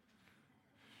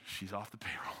 She's off the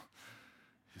payroll.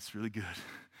 It's really good.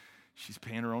 She's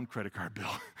paying her own credit card bill.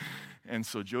 And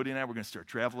so Jody and I, we're going to start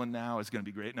traveling now. It's going to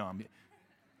be great.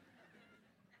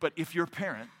 But if you're a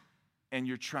parent and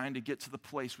you're trying to get to the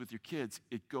place with your kids,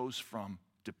 it goes from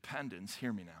dependence.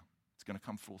 Hear me now. It's going to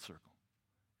come full circle.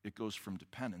 It goes from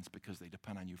dependence because they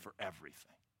depend on you for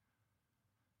everything.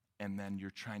 And then you're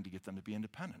trying to get them to be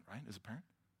independent, right, as a parent?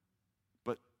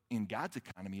 But in God's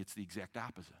economy, it's the exact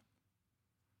opposite.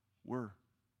 We're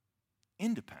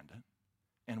independent,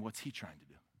 and what's he trying to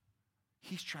do?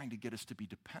 He's trying to get us to be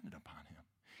dependent upon him.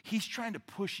 He's trying to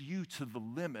push you to the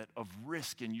limit of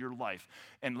risk in your life.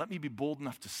 And let me be bold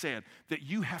enough to say it, that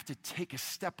you have to take a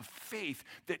step of faith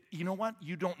that, you know what?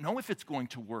 You don't know if it's going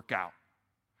to work out.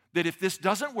 That if this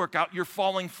doesn't work out, you're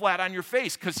falling flat on your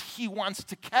face because he wants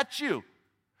to catch you.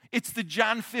 It's the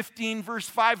John 15 verse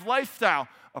 5 lifestyle.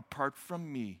 Apart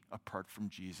from me, apart from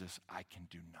Jesus, I can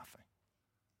do nothing.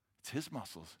 It's his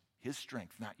muscles, his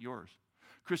strength, not yours.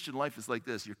 Christian life is like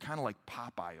this. You're kind of like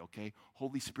Popeye, okay?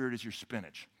 Holy Spirit is your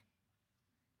spinach.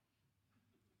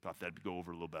 Thought that'd go over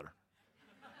a little better.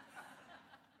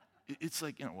 It's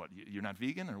like, what, you're not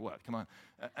vegan or what? Come on.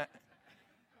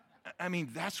 I mean,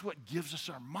 that's what gives us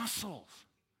our muscles.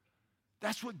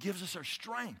 That's what gives us our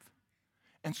strength.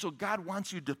 And so God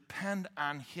wants you to depend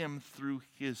on him through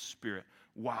his Spirit.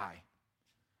 Why?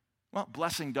 Well,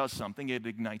 blessing does something. It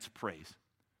ignites praise.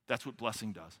 That's what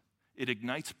blessing does. It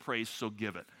ignites praise, so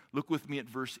give it. Look with me at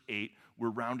verse 8. We're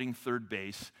rounding third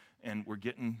base, and we're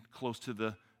getting close to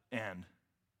the end.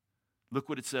 Look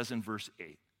what it says in verse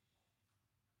 8.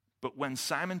 But when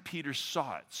Simon Peter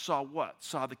saw it, saw what?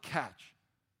 Saw the catch.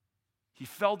 He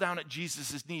fell down at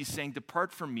Jesus' knees, saying,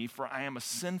 "Depart from me, for I am a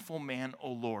sinful man, O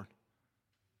Lord."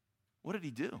 What did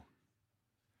he do?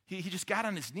 He just got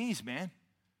on his knees, man.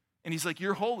 And he's like,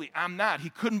 "You're holy, I'm not."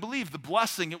 He couldn't believe the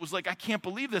blessing. It was like, I can't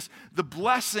believe this. The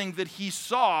blessing that he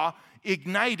saw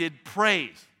ignited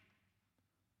praise.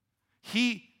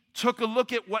 He took a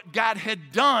look at what God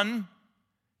had done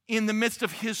in the midst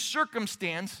of his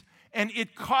circumstance, and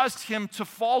it caused him to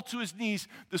fall to his knees.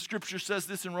 The scripture says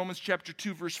this in Romans chapter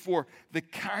 2, verse 4. The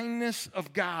kindness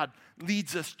of God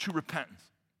leads us to repentance.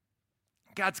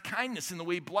 God's kindness in the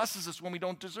way he blesses us when we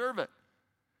don't deserve it.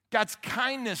 God's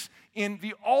kindness in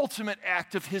the ultimate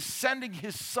act of his sending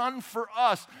his son for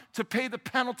us to pay the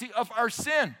penalty of our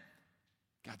sin.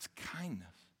 God's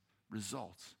kindness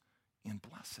results in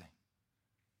blessing.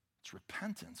 It's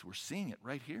repentance. We're seeing it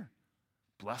right here.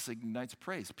 Blessing ignites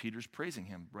praise. Peter's praising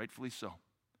him, rightfully so.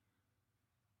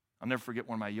 I'll never forget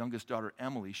when my youngest daughter,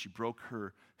 Emily, she broke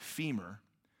her femur.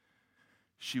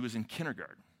 She was in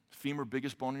kindergarten. Femur,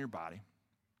 biggest bone in your body.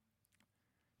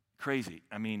 Crazy.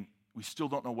 I mean, we still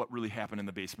don't know what really happened in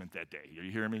the basement that day. Are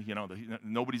you hearing me?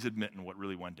 Nobody's admitting what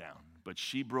really went down. But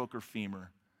she broke her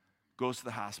femur, goes to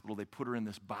the hospital. They put her in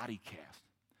this body cast.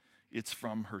 It's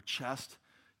from her chest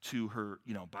to her,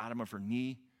 bottom of her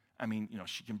knee. I mean,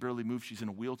 she can barely move. She's in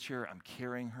a wheelchair. I'm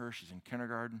carrying her. She's in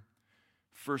kindergarten.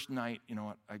 First night,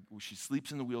 she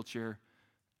sleeps in the wheelchair.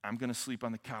 I'm going to sleep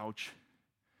on the couch.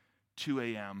 2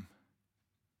 a.m.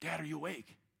 Dad, are you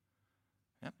awake?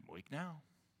 Yep, awake now.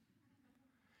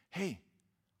 Hey,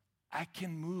 I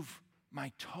can move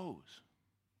my toes.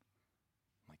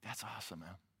 I'm like, that's awesome,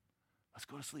 man. Let's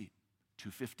go to sleep.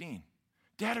 2:15.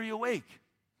 Dad, are you awake?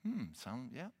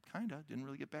 Yeah, kind of. Didn't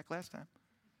really get back last time.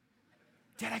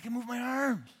 Dad, I can move my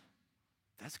arms.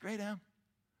 That's great, Em.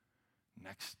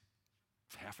 Next,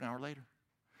 half an hour later.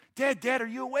 Dad, are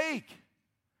you awake?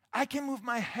 I can move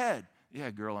my head. Yeah,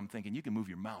 girl, I'm thinking, you can move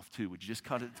your mouth too. Would you just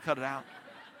cut it out?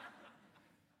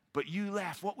 But you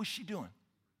laugh. What was she doing?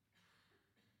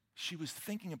 She was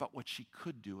thinking about what she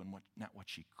could do and not what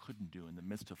she couldn't do in the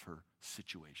midst of her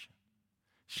situation.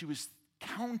 She was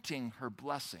counting her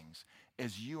blessings,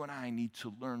 as you and I need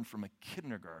to learn from a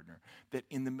kindergartner, that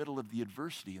in the middle of the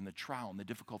adversity and the trial and the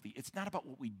difficulty, it's not about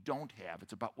what we don't have,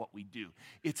 it's about what we do.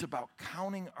 It's about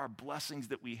counting our blessings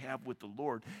that we have with the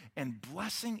Lord, and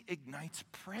blessing ignites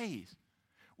praise.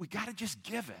 We got to just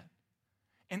give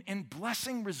it. And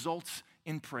blessing results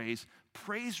in praise.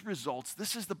 Praise results,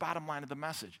 this is the bottom line of the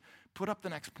message. Put up the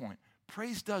next point.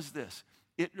 Praise does this.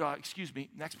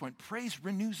 Next point. Praise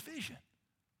renews vision.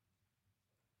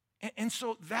 And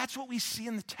so that's what we see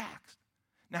in the text.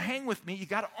 Now hang with me, you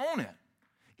got to own it.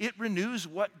 It renews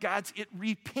it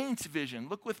repaints vision.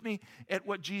 Look with me at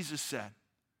what Jesus said.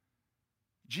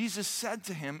 Jesus said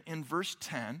to him in verse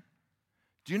 10,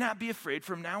 do not be afraid,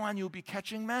 from now on you'll be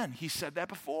catching men. He said that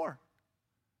before.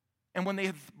 And when they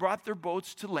had brought their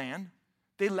boats to land,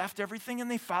 they left everything and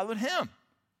they followed him.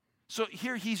 So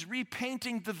here he's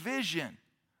repainting the vision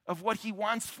of what he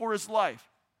wants for his life.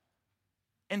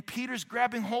 And Peter's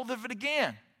grabbing hold of it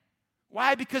again.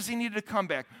 Why? Because he needed to come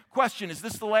back. Question, is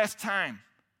this the last time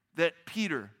that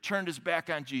Peter turned his back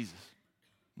on Jesus?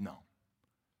 No.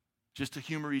 Just to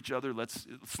humor each other, let's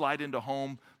slide into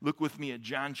home. Look with me at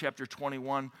John chapter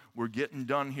 21. We're getting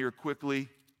done here quickly.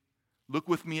 Look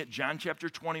with me at John chapter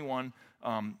 21.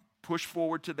 Push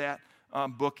forward to that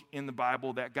book in the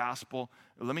Bible, that gospel.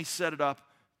 Let me set it up.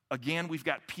 Again, we've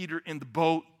got Peter in the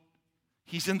boat.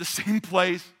 He's in the same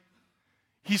place.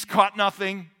 He's caught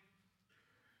nothing.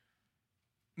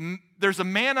 There's a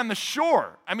man on the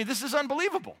shore. I mean, this is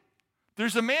unbelievable.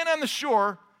 There's a man on the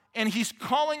shore, and he's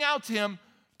calling out to him,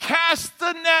 cast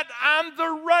the net on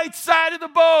the right side of the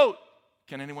boat.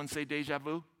 Can anyone say deja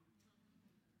vu?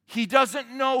 He doesn't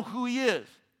know who he is.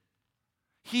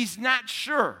 He's not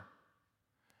sure.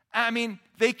 I mean,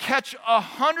 they catch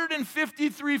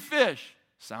 153 fish.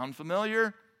 Sound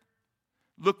familiar?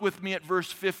 Look with me at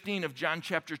verse 15 of John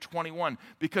chapter 21,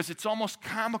 because it's almost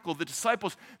comical. The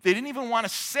disciples, they didn't even want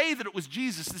to say that it was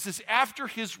Jesus. This is after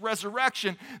his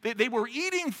resurrection. They were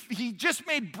eating, he just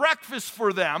made breakfast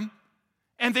for them,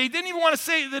 and they didn't even want to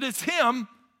say that it's him.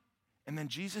 And then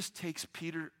Jesus takes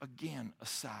Peter again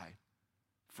aside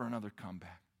for another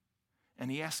comeback. And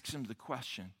he asks him the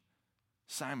question,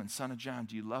 Simon, son of John,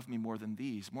 do you love me more than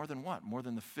these? More than what? More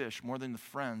than the fish, more than the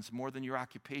friends, more than your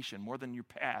occupation, more than your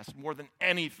past, more than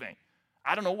anything.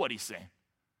 I don't know what he's saying,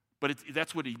 but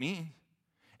that's what he means.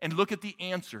 And look at the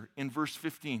answer in verse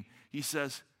 15. He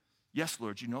says, yes,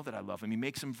 Lord, you know that I love him. He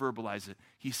makes him verbalize it.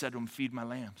 He said to him, feed my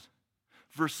lambs.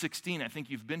 Verse 16, I think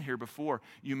you've been here before.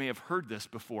 You may have heard this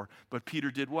before, but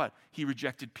Peter did what? He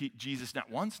rejected Jesus not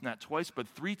once, not twice, but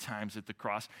 3 times at the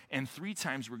cross, and 3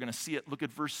 times we're going to see it. Look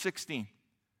at verse 16.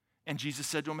 And Jesus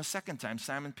said to him a second time,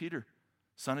 Simon Peter,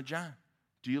 son of John,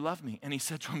 do you love me? And he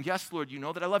said to him, yes, Lord, you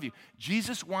know that I love you.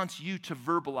 Jesus wants you to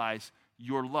verbalize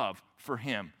your love for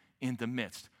him in the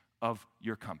midst of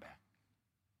your comeback.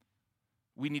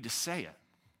 We need to say it.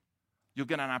 You'll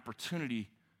get an opportunity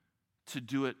to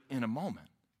do it in a moment.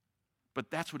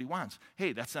 But that's what he wants.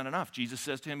 Hey, that's not enough. Jesus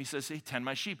says to him, he says, hey, tend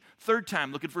my sheep. 3rd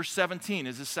time, look at verse 17.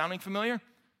 Is this sounding familiar?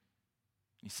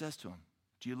 He says to him,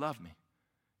 do you love me?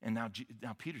 And now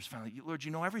Peter's finally, Lord, you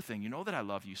know everything. You know that I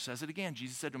love you. Says it again.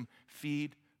 Jesus said to him,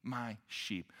 feed my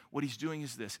sheep. What he's doing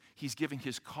is this. He's giving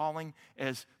his calling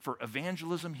as for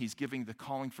evangelism. He's giving the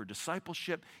calling for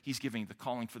discipleship. He's giving the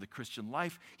calling for the Christian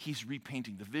life. He's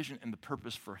repainting the vision and the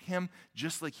purpose for him,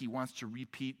 just like he wants to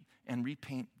repeat and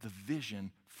repaint the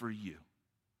vision for you.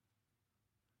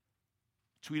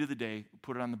 Tweet of the day,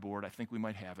 put it on the board. I think we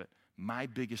might have it. My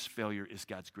biggest failure is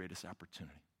God's greatest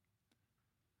opportunity.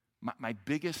 My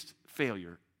biggest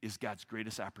failure is God's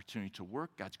greatest opportunity to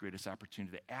work, God's greatest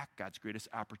opportunity to act, God's greatest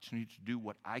opportunity to do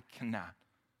what I cannot.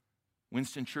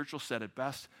 Winston Churchill said it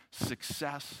best,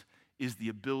 success is the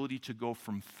ability to go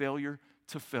from failure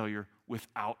to failure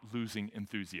without losing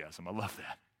enthusiasm. I love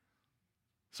that.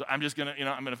 So I'm just going to,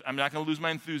 I'm not going to lose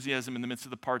my enthusiasm in the midst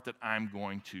of the part that I'm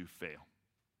going to fail.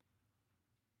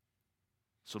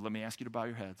 So let me ask you to bow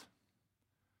your heads.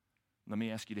 Let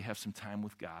me ask you to have some time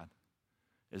with God.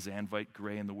 As I invite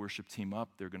Gray and the worship team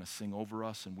up, they're going to sing over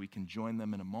us, and we can join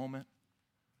them in a moment.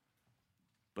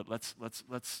 But let's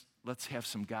have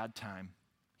some God time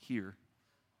here.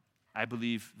 I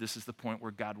believe this is the point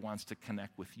where God wants to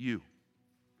connect with you.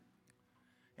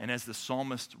 And as the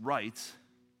psalmist writes,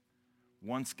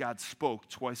 once God spoke,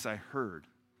 twice I heard.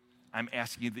 I'm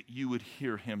asking you that you would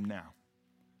hear him now.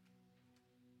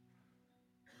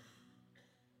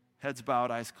 Heads bowed,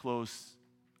 eyes closed.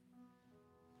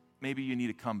 Maybe you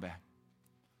need a comeback.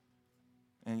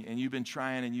 And you've been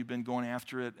trying and you've been going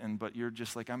after it, but you're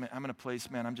just like, I'm in a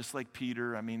place, man, I'm just like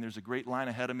Peter. I mean, there's a great line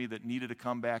ahead of me that needed a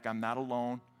comeback. I'm not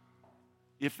alone.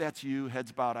 If that's you,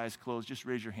 heads bowed, eyes closed, just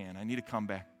raise your hand. I need a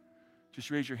comeback. Just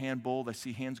raise your hand bold. I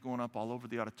see hands going up all over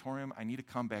the auditorium. I need a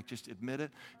comeback. Just admit it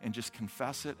and just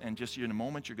confess it. And just in a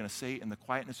moment, you're going to say in the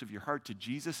quietness of your heart to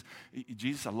Jesus,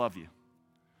 Jesus, I love you.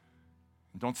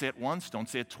 Don't say it once. Don't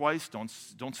say it twice. Don't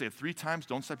say it 3 times.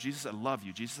 Don't stop. Jesus, I love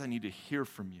you. Jesus, I need to hear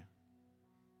from you.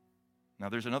 Now,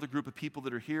 there's another group of people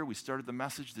that are here. We started the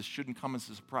message. This shouldn't come as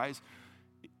a surprise.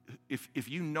 If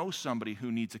you know somebody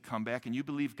who needs a comeback and you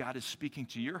believe God is speaking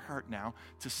to your heart now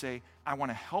to say, I want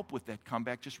to help with that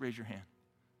comeback, just raise your hand.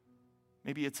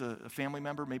 Maybe it's a family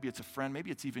member. Maybe it's a friend.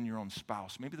 Maybe it's even your own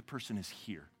spouse. Maybe the person is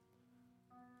here.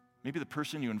 Maybe the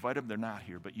person you invite them, they're not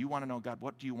here, but you want to know, God,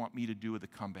 what do you want me to do with the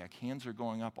comeback? Hands are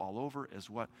going up all over as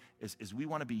we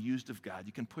want to be used of God.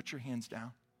 You can put your hands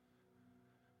down.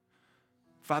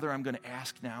 Father, I'm going to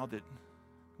ask now that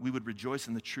we would rejoice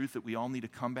in the truth that we all need a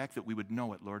comeback, that we would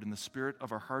know it, Lord, in the spirit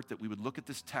of our heart, that we would look at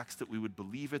this text, that we would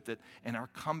believe it, and our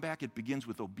comeback, it begins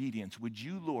with obedience. Would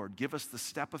you, Lord, give us the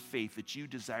step of faith that you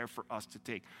desire for us to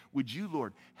take? Would you,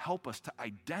 Lord, help us to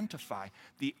identify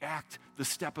the act, the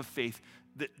step of faith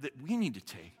that we need to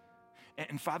take?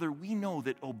 And Father, we know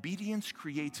that obedience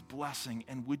creates blessing,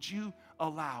 and would you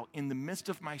allow, in the midst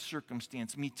of my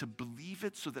circumstance, me to believe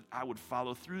it so that I would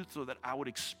follow through, so that I would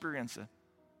experience it?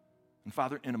 And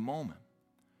Father, in a moment,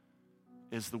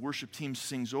 as the worship team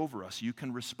sings over us, you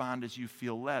can respond as you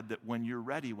feel led, that when you're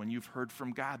ready, when you've heard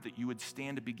from God, that you would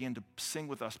stand to begin to sing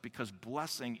with us, because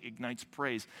blessing ignites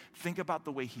praise. Think about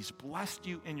the way he's blessed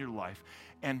you in your life,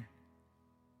 and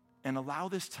allow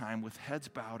this time with heads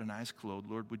bowed and eyes closed.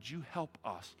 Lord, would you help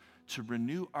us to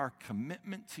renew our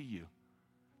commitment to you?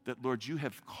 That, Lord, you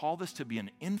have called us to be an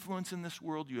influence in this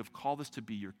world. You have called us to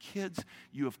be your kids.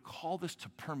 You have called us to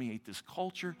permeate this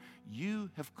culture. You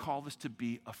have called us to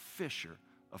be a fisher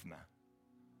of men.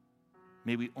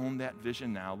 May we own that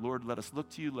vision now. Lord, let us look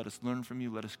to you. Let us learn from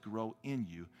you. Let us grow in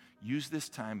you. Use this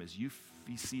time as you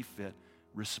see fit.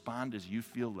 Respond as you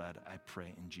feel led. I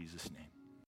pray in Jesus' name.